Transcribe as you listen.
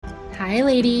Hi,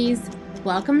 ladies.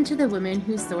 Welcome to the Women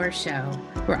Who Soar show,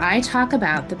 where I talk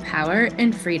about the power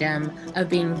and freedom of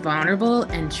being vulnerable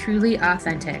and truly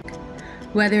authentic.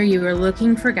 Whether you are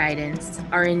looking for guidance,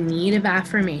 are in need of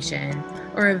affirmation,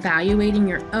 or evaluating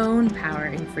your own power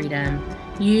and freedom,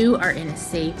 you are in a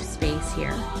safe space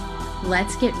here.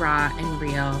 Let's get raw and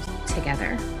real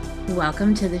together.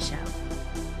 Welcome to the show.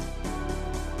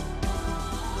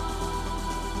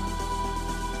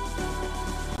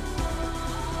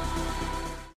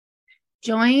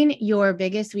 Join your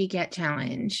biggest week yet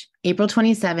challenge, April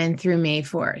 27th through May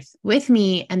 4th, with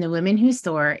me and the Women Who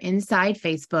Soar inside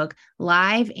Facebook,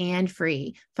 live and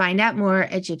free. Find out more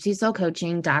at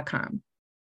gypsysoulcoaching.com.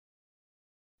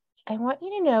 I want you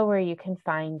to know where you can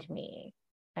find me.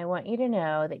 I want you to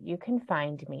know that you can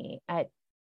find me at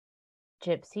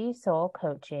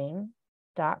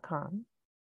gypsysoulcoaching.com.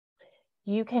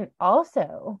 You can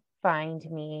also find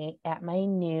me at my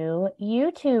new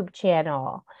YouTube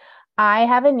channel. I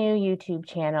have a new YouTube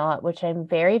channel, which I'm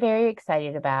very, very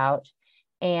excited about.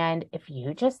 And if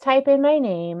you just type in my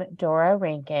name, Dora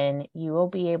Rankin, you will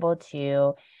be able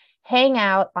to hang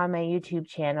out on my YouTube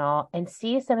channel and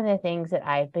see some of the things that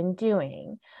I've been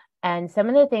doing. And some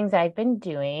of the things I've been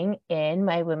doing in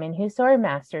my Women Who Soar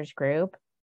Masters group,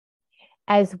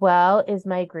 as well as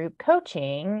my group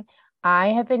coaching,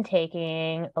 I have been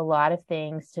taking a lot of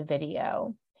things to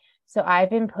video. So I've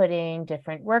been putting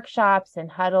different workshops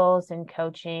and huddles and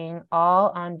coaching all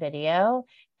on video,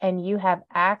 and you have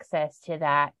access to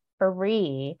that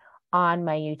free on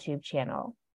my YouTube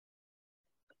channel.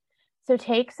 So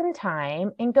take some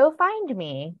time and go find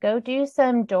me. Go do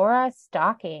some Dora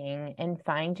stalking and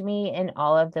find me in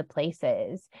all of the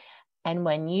places. And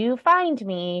when you find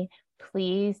me,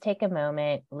 please take a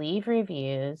moment, leave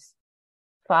reviews,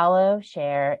 follow,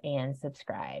 share, and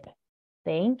subscribe.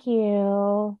 Thank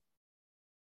you.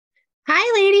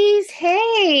 Hi, ladies.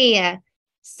 Hey.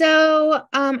 So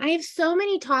I have so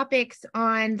many topics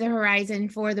on the horizon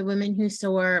for the Women Who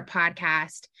Soar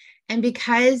podcast. And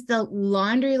because the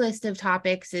laundry list of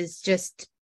topics is just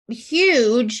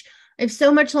huge, I have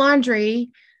so much laundry,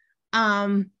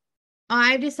 I've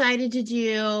decided to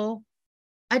do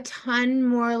a ton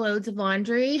more loads of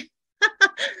laundry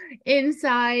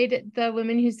inside the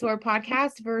Women Who Soar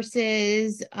podcast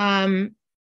versus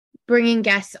bringing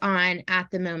guests on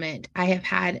at the moment. I have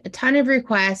had a ton of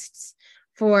requests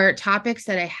for topics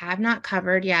that I have not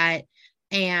covered yet,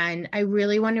 and I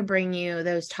really want to bring you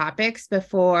those topics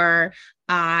before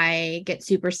I get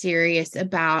super serious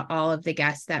about all of the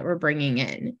guests that we're bringing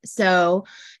in. So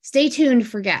stay tuned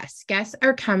for guests. Guests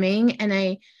are coming, and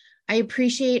I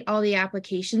appreciate all the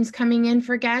applications coming in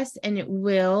for guests, and it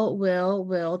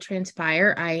will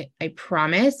transpire. I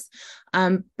promise.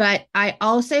 But I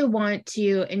also want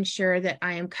to ensure that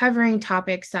I am covering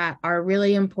topics that are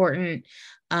really important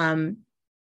to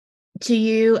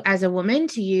you as a woman,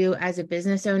 to you as a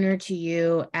business owner, to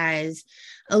you as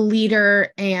a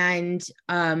leader. And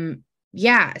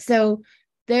so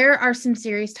there are some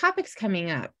serious topics coming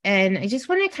up. And I just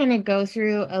want to kind of go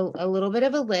through a little bit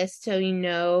of a list so you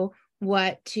know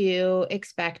what to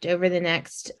expect over the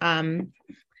next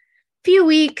few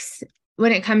weeks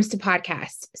when it comes to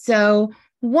podcasts. So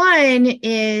one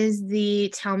is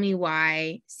the Tell Me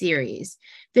Why series.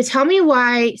 The Tell Me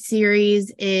Why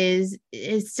series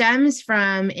stems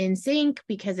from NSYNC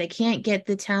because I can't get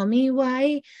the Tell Me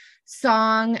Why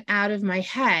song out of my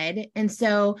head. And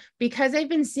so because I've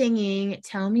been singing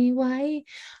Tell Me Why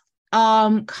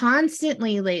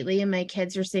constantly lately, and my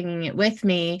kids are singing it with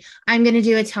me, I'm going to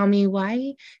do a Tell Me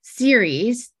Why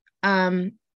series.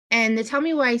 And the Tell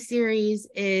Me Why series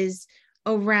is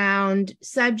around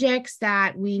subjects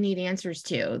that we need answers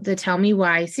to, the Tell Me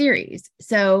Why series.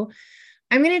 So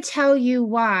I'm going to tell you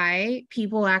why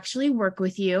people actually work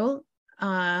with you.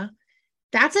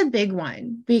 That's a big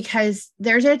one because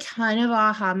there's a ton of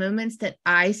aha moments that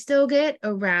I still get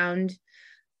around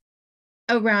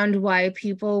why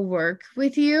people work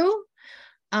with you.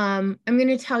 I'm going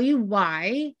to tell you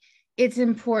why it's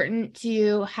important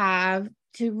to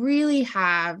really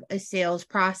have a sales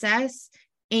process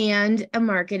and a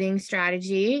marketing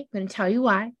strategy. I'm going to tell you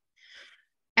why.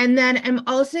 And then I'm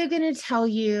also going to tell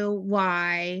you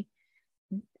why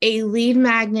a lead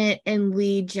magnet and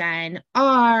lead gen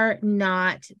are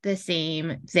not the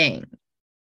same thing.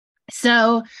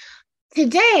 So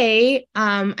today,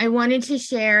 I wanted to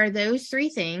share those three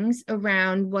things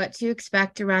around what to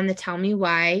expect around the Tell Me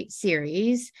Why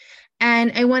series.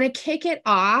 And I want to kick it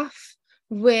off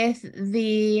with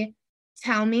the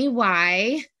Tell Me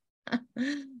Why.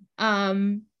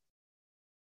 The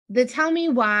Tell Me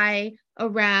Why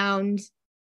around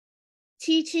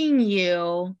teaching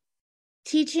you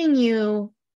teaching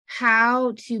you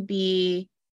how to be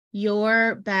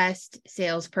your best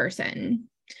salesperson.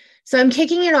 So I'm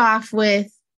kicking it off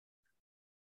with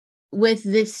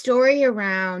this story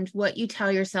around what you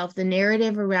tell yourself, the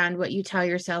narrative around what you tell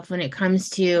yourself when it comes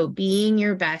to being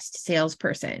your best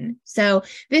salesperson. So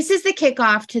this is the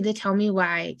kickoff to the Tell Me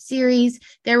Why series.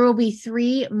 There will be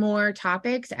 3 more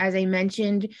topics. As I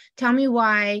mentioned, tell me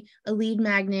why a lead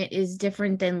magnet is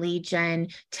different than lead gen.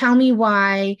 Tell me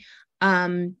why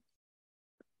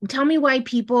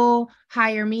people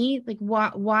hire me, like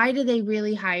why do they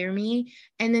really hire me?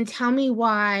 And then tell me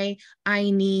why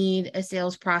I need a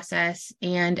sales process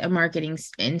and a marketing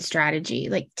and strategy.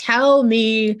 Like, tell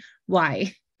me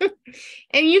why. And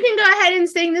you can go ahead and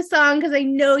sing the song because I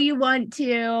know you want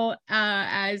to,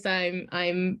 as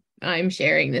I'm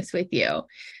sharing this with you.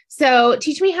 So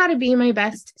teach me how to be my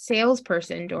best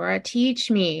salesperson, Dora.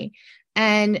 Teach me.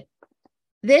 And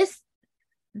this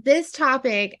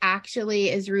topic actually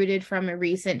is rooted from a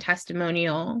recent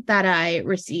testimonial that I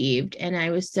received, and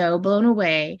I was so blown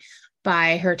away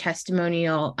by her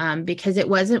testimonial because it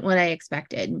wasn't what I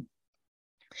expected.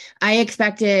 I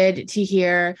expected to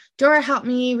hear, Dora, help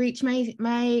me reach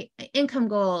my income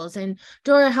goals, and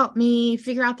Dora, help me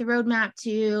figure out the roadmap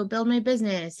to build my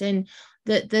business, and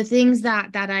the things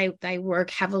that I work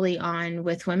heavily on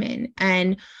with women.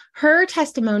 And her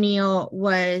testimonial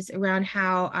was around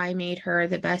how I made her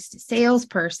the best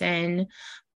salesperson,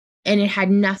 and it had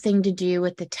nothing to do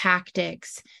with the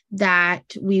tactics that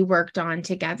we worked on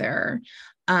together.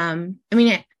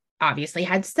 It obviously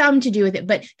had some to do with it,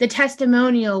 but the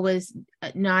testimonial was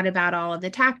not about all of the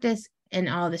tactics and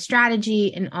all the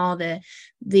strategy and all the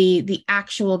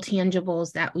actual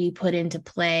tangibles that we put into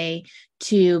play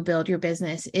to build your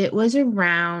business. It was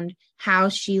around how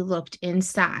she looked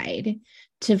inside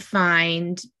to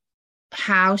find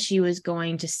how she was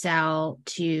going to sell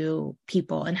to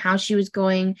people and how she was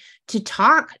going to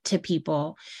talk to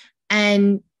people.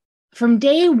 And from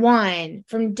day one,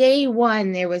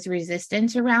 there was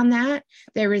resistance around that.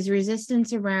 There was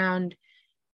resistance around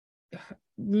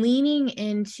leaning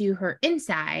into her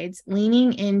insides,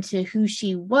 leaning into who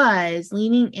she was,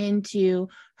 leaning into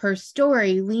her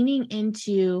story, leaning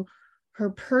into her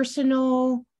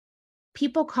personal,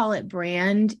 people call it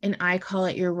brand, and I call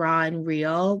it your raw and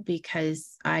real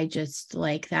because I just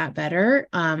like that better.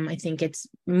 I think it's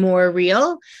more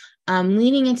real.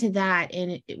 Leaning into that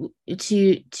and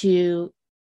to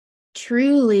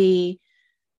truly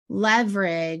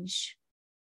leverage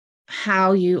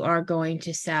how you are going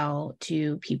to sell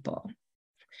to people.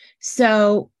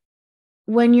 So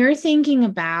when you're thinking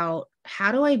about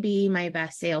how do I be my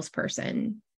best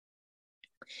salesperson,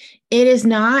 it is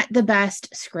not the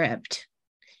best script.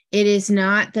 It is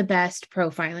not the best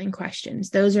profiling questions.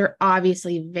 Those are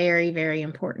obviously very, very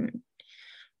important.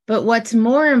 But what's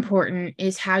more important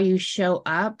is how you show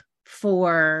up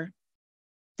for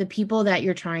the people that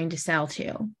you're trying to sell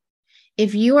to.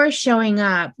 If you are showing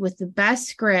up with the best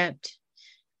script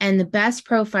and the best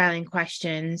profiling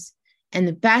questions and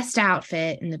the best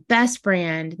outfit and the best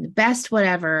brand and the best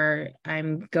whatever,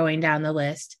 I'm going down the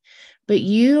list, but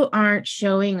you aren't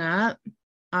showing up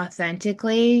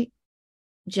authentically,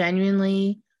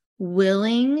 genuinely,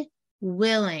 willing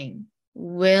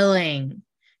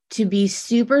to be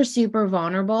super, super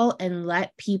vulnerable and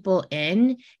let people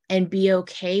in and be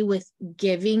okay with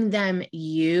giving them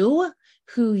you,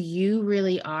 who you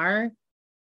really are,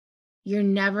 you're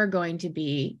never going to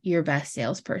be your best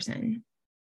salesperson.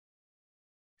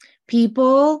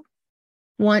 People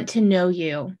want to know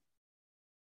you,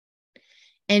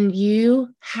 and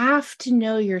you have to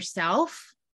know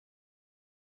yourself,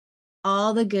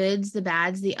 all the goods, the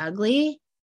bads, the ugly.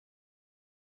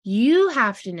 You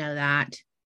have to know that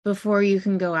before you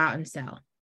can go out and sell.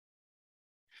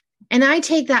 And I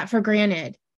take that for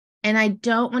granted. And I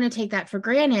don't want to take that for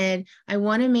granted. I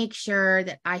want to make sure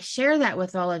that I share that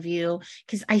with all of you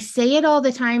because I say it all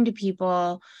the time to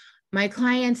people, my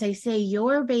clients. I say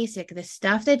your basic, the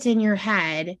stuff that's in your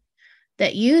head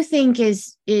that you think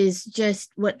is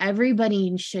just what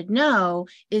everybody should know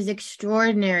is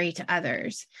extraordinary to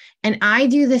others. And I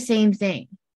do the same thing.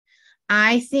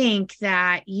 I think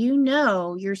that you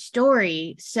know your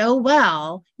story so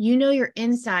well, you know your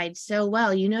inside so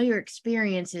well, you know your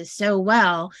experiences so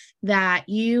well that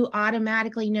you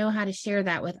automatically know how to share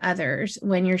that with others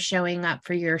when you're showing up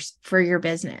for your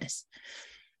business.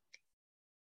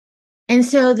 And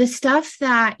so the stuff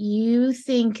that you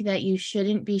think that you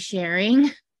shouldn't be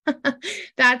sharing,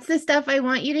 that's the stuff I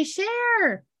want you to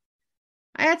share.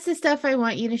 That's the stuff I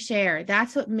want you to share.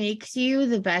 That's what makes you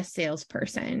the best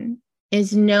salesperson.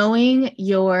 is knowing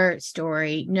your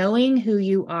story, knowing who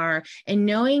you are, and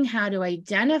knowing how to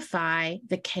identify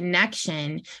the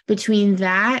connection between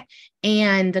that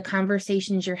and the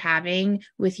conversations you're having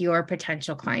with your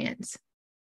potential clients.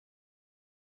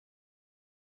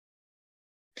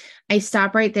 I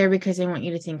stop right there because I want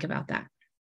you to think about that.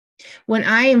 When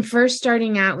I am first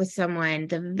starting out with someone,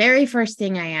 the very first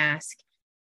thing I ask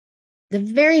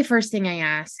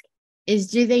is,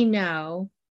 do they know?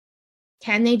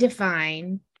 Can they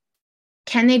define?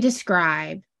 Can they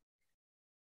describe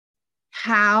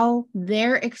how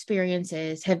their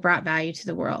experiences have brought value to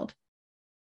the world?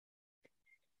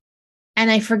 And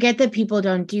I forget that people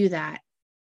don't do that.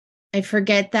 I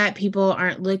forget that people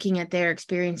aren't looking at their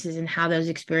experiences and how those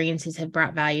experiences have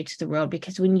brought value to the world.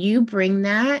 Because when you bring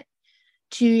that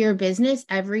to your business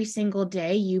every single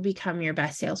day, you become your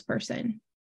best salesperson.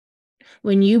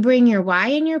 When you bring your why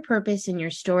and your purpose and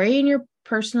your story and your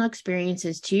personal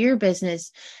experiences to your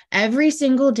business every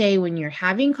single day, when you're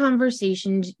having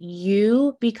conversations,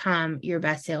 you become your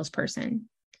best salesperson.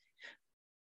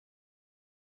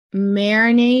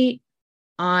 Marinate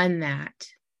on that.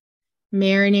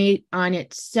 Marinate on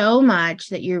it so much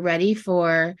that you're ready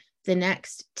for the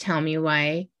next Tell Me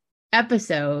Why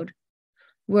episode,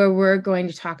 where we're going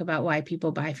to talk about why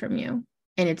people buy from you.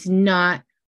 And it's not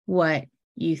what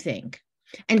you think.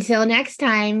 Until next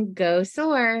time, go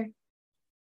soar.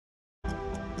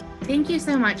 Thank you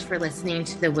so much for listening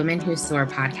to the Women Who Soar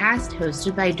podcast,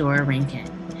 hosted by Dora Rankin.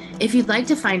 If you'd like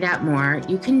to find out more,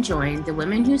 you can join the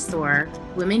Women Who Soar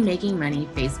Women Making Money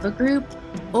Facebook group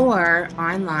or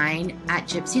online at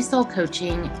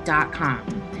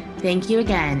gypsysoulcoaching.com. Thank you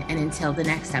again, and until the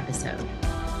next episode.